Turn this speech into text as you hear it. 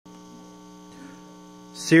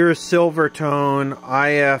Sears Silvertone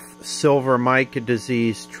IF silver mica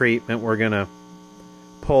disease treatment. We're going to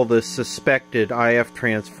pull this suspected IF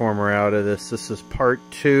transformer out of this. This is part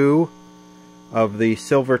 2 of the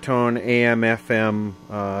Silvertone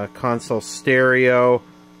AM/FM console stereo.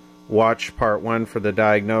 Watch part 1 for the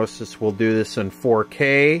diagnosis. We'll do this in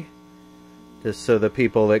 4K, just so the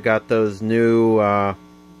people that got those new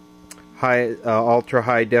ultra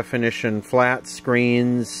high definition flat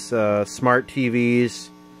screens, smart TVs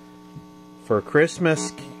for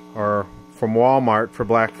Christmas or from Walmart for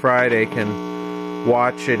Black Friday can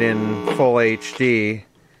watch it in full HD.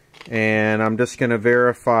 And I'm just going to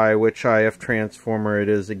verify which IF transformer it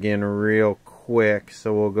is again real quick.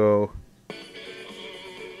 So we'll go.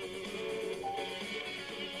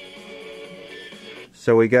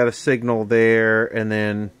 So we got a signal there and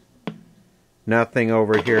then nothing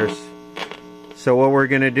over here. So what we're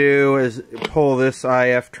going to do is pull this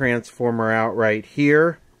IF transformer out right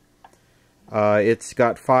here. It's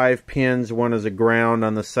got 5 pins. One is a ground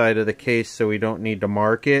on the side of the case, so we don't need to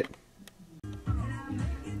mark it.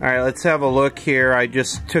 Alright, let's have a look here. I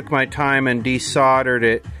just took my time and desoldered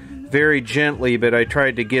it very gently, but I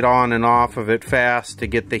tried to get on and off of it fast to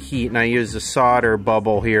get the heat, and I used a solder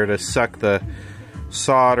bubble here to suck the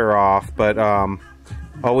solder off. But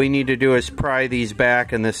all we need to do is pry these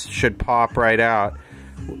back and this should pop right out.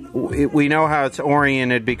 We know how it's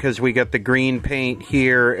oriented because we got the green paint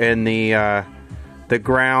here and the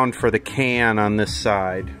ground for the can on this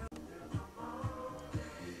side.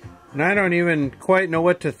 And I don't even quite know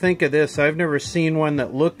what to think of this. I've never seen one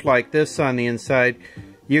that looked like this on the inside.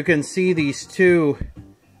 You can see these two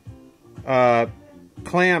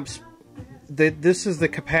clamps. This is the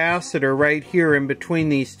capacitor right here in between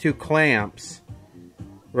these two clamps.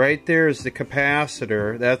 Right there is the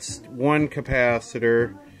capacitor. That's one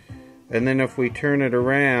capacitor. And then if we turn it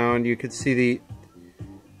around, you can see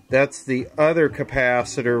that's the other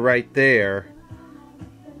capacitor right there.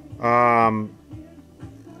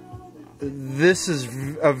 This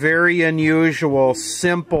is a very unusual,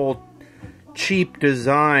 simple, cheap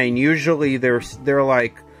design. Usually they're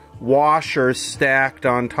like washers stacked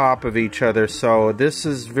on top of each other. So this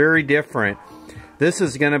is very different. This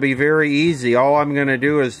is going to be very easy. All I'm going to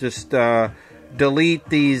do is just delete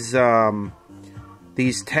these tabs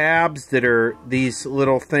that are these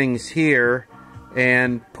little things here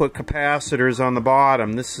and put capacitors on the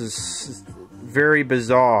bottom. This is very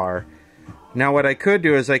bizarre. Now what I could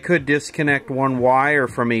do is I could disconnect one wire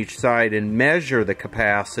from each side and measure the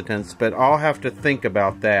capacitance, but I'll have to think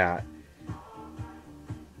about that.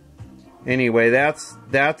 Anyway, that's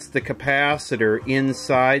the capacitor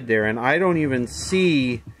inside there, and I don't even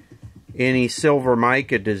see any silver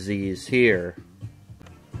mica disease here.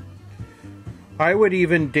 I would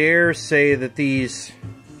even dare say that these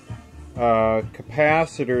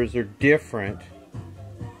capacitors are different.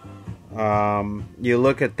 You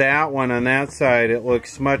look at that one on that side, it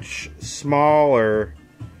looks much smaller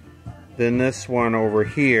than this one over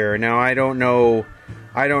here. Now I don't know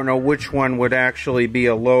which one would actually be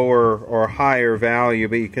a lower or higher value,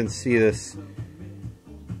 but you can see this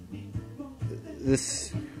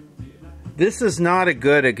is not a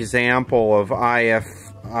good example of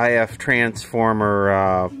IF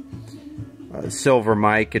transformer silver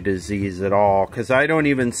mica disease at all, because I don't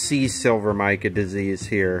even see silver mica disease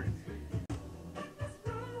here.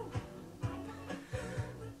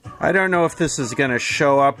 I don't know if this is going to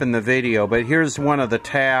show up in the video, but here's one of the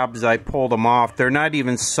tabs. I pulled them off. They're not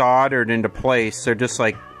even soldered into place. They're just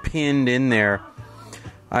like pinned in there.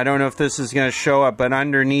 I don't know if this is going to show up, but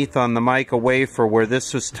underneath on the mica wafer where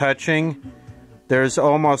this was touching, there's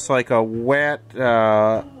almost like a wet,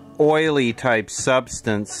 oily type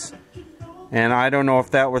substance. And I don't know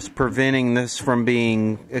if that was preventing this from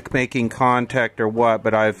making contact or what,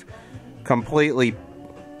 but I've completely,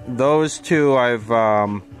 those two I've,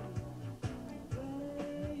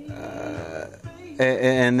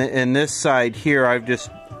 and this side here, I've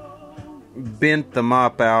just bent them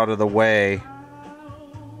up out of the way.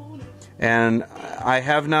 And I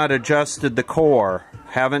have not adjusted the core.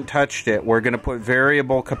 Haven't touched it. We're going to put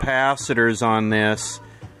variable capacitors on this,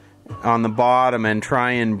 on the bottom, and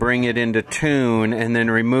try and bring it into tune, and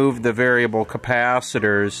then remove the variable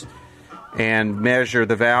capacitors and measure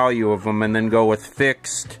the value of them, and then go with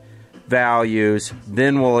fixed values.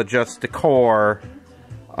 Then we'll adjust the core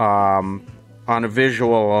on a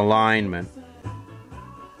visual alignment.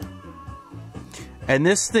 And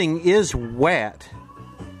this thing is wet.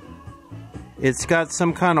 It's got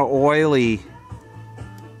some kind of oily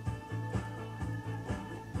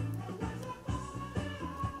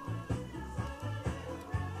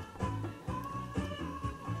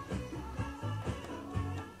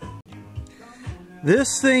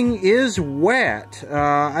This thing is wet.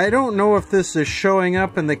 I don't know if this is showing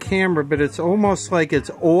up in the camera, but it's almost like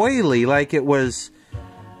it's oily, like it was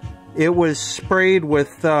sprayed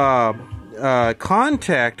with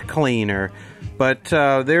contact cleaner. But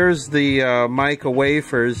there's the Mica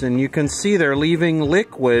wafers, and you can see they're leaving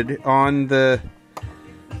liquid on the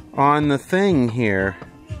thing here.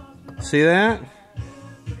 See that?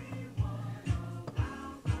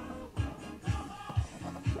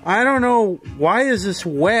 I don't know, why is this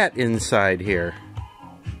wet inside here?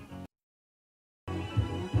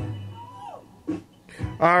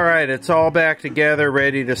 Alright, it's all back together,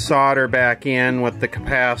 ready to solder back in with the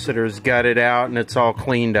capacitors gutted out, and it's all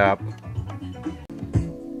cleaned up.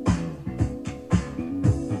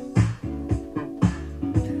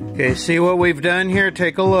 Okay, see what we've done here?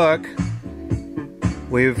 Take a look.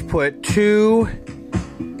 We've put two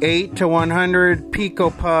 8 to 100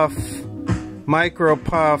 picopuff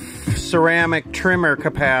micropuff ceramic trimmer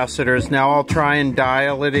capacitors. Now I'll try and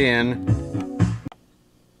dial it in.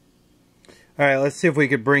 Alright, let's see if we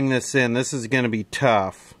could bring this in. This is going to be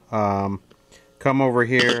tough. Come over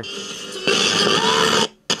here.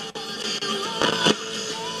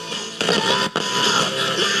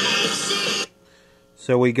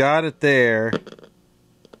 So we got it there.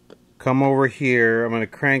 Come over here. I'm going to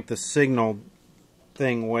crank the signal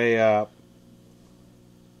thing way up.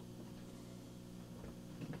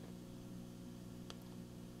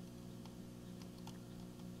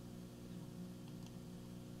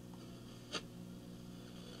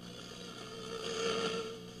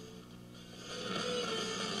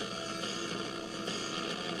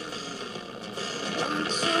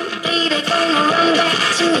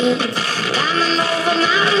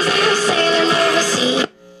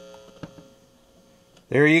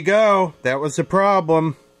 There you go. That was the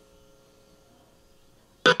problem.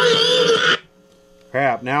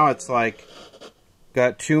 Crap, now it's like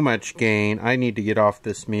got too much gain. I need to get off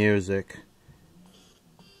this music.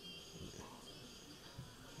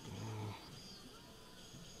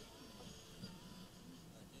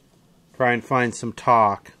 Try and find some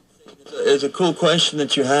talk. It's a cool question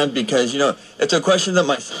that you had because, you know, it's a question that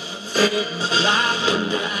my...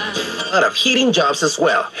 A lot of heating jobs as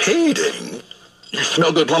well. Heating? You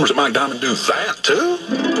smell good plumbers at my Diamond do that, too?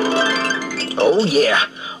 Oh, yeah.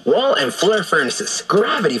 Wall and floor furnaces,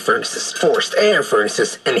 gravity furnaces, forced air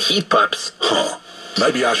furnaces, and heat pumps. Huh.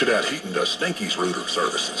 Maybe I should add heating to Stinky's router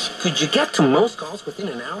services. Could you get to most calls within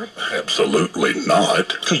an hour? Absolutely not.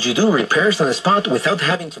 Could you do repairs on the spot without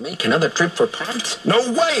having to make another trip for parts? No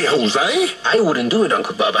way, Jose! I wouldn't do it,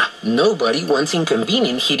 Uncle Bubba. Nobody wants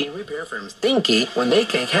inconvenient heating repair from Stinky when they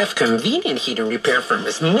can have convenient heating repair from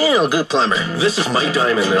a smell good plumber. This is Mike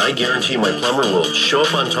Diamond, and I guarantee my plumber will show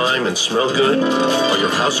up on time and smell good, or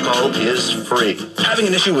your house call is free. Having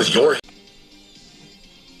an issue with your...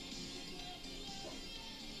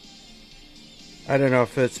 I don't know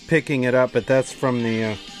if it's picking it up, but that's from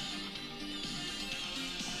the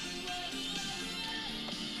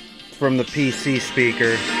PC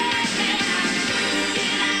speaker.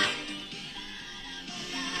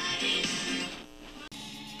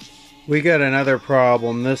 We got another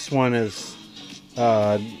problem. This one is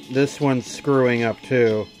this one's screwing up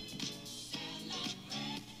too.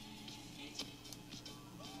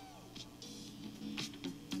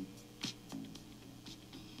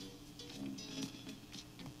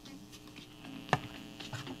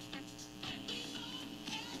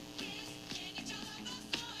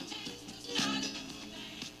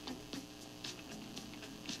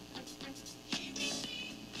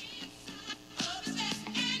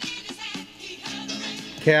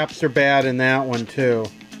 Caps are bad in that one too.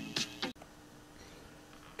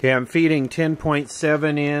 Okay, I'm feeding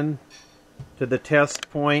 10.7 in to the test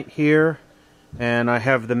point here, and I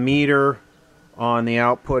have the meter on the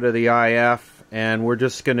output of the IF, and we're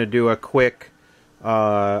just going to do a quick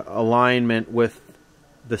alignment with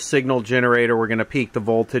the signal generator. We're going to peak the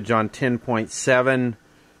voltage on 10.7,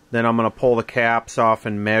 then I'm going to pull the caps off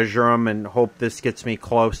and measure them and hope this gets me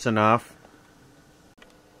close enough.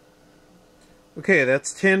 Okay,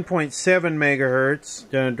 that's 10.7 megahertz.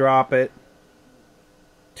 Gonna drop it.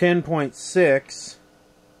 10.6,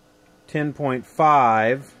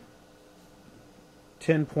 10.5,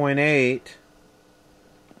 10.8.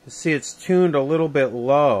 You see it's tuned a little bit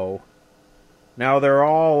low. Now they're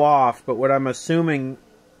all off, but what I'm assuming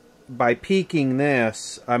by peaking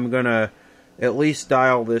this, I'm gonna at least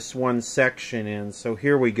dial this one section in. So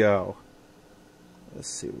here we go. Let's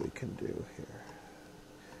see what we can do here.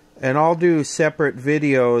 And I'll do separate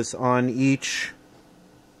videos on each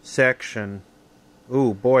section.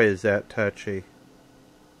 Ooh, boy, is that touchy.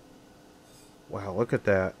 Wow, look at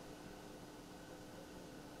that.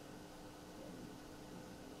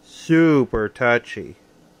 super touchy.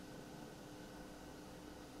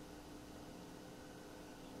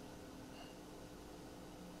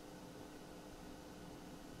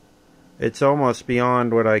 It's almost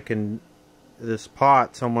beyond what I can... This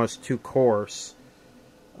pot's almost too coarse.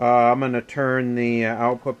 I'm going to turn the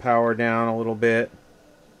output power down a little bit.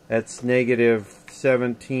 That's negative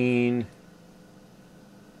 17,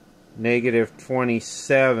 negative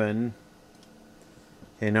 27.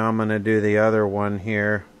 And now I'm going to do the other one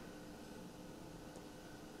here.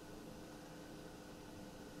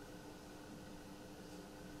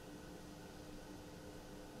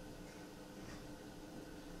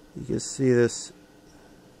 You can see this.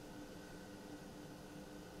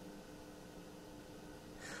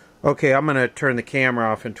 Okay, I'm going to turn the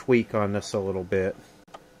camera off and tweak on this a little bit.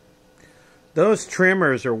 Those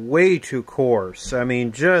trimmers are way too coarse. I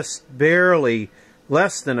mean, just barely,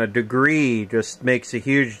 less than a degree just makes a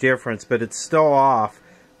huge difference, but it's still off.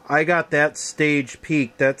 I got that stage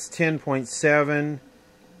peak. That's 10.7,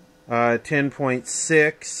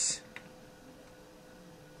 10.6.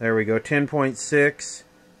 There we go, 10.6.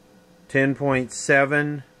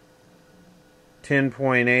 10.7,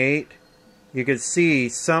 10.8. You can see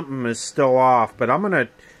something is still off, but I'm gonna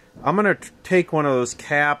take one of those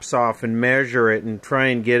caps off and measure it and try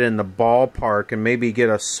and get in the ballpark and maybe get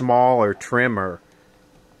a smaller trimmer.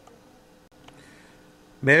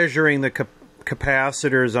 Measuring the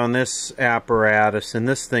capacitors on this apparatus, and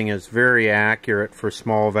this thing is very accurate for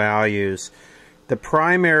small values. The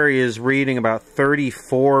primary is reading about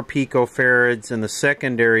 34 picofarads and the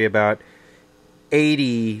secondary about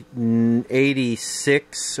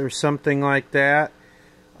 86 or something like that.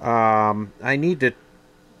 I need to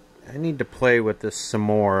play with this some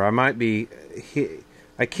more. I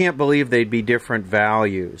can't believe they'd be different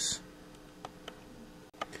values.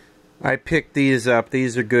 I picked these up.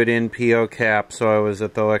 These are good NPO caps, so I was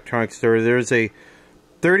at the electronics store. There's a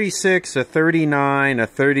 36, a 39, a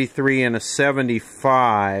 33, and a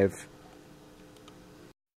 75.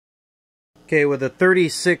 Okay, with a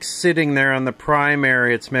 36 sitting there on the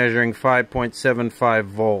primary, it's measuring 5.75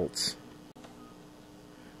 volts.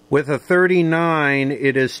 With a 39,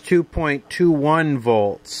 it is 2.21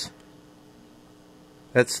 volts.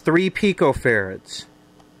 That's 3 picofarads.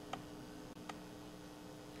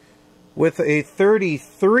 With a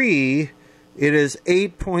 33, it is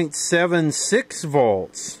 8.76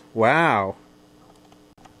 volts. Wow.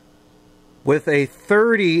 With a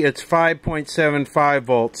 30, it's 5.75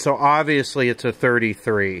 volts, so obviously it's a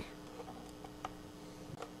 33.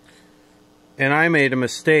 And I made a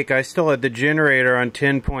mistake. I still had the generator on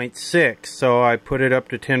 10.6, so I put it up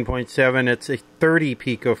to 10.7. It's a 30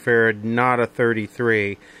 picofarad, not a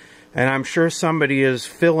 33. And I'm sure somebody is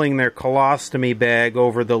filling their colostomy bag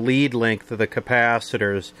over the lead length of the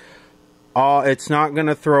capacitors. It's not going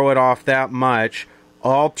to throw it off that much.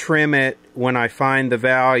 I'll trim it when I find the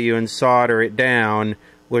value and solder it down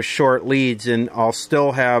with short leads, and I'll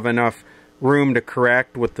still have enough room to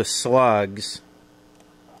correct with the slugs.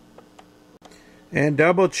 And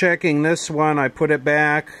double checking this one, I put it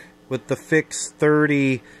back with the fixed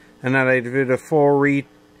 30, and then I did a full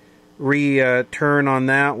return on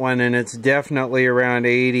that one, and it's definitely around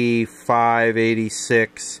 85,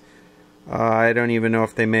 86. I don't even know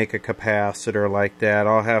if they make a capacitor like that.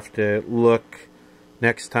 I'll have to look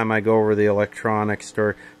next time I go over the electronics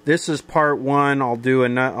store. This is part 1. I'll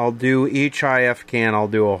do each IF can. I'll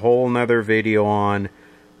do a whole nother video on.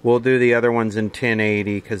 We'll do the other ones in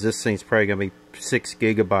 1080 because this thing's probably going to be 6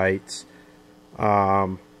 gigabytes.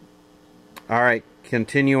 Alright,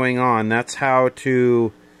 continuing on. That's how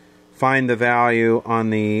to find the value on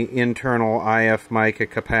the internal IF Mica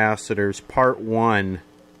capacitors, part 1.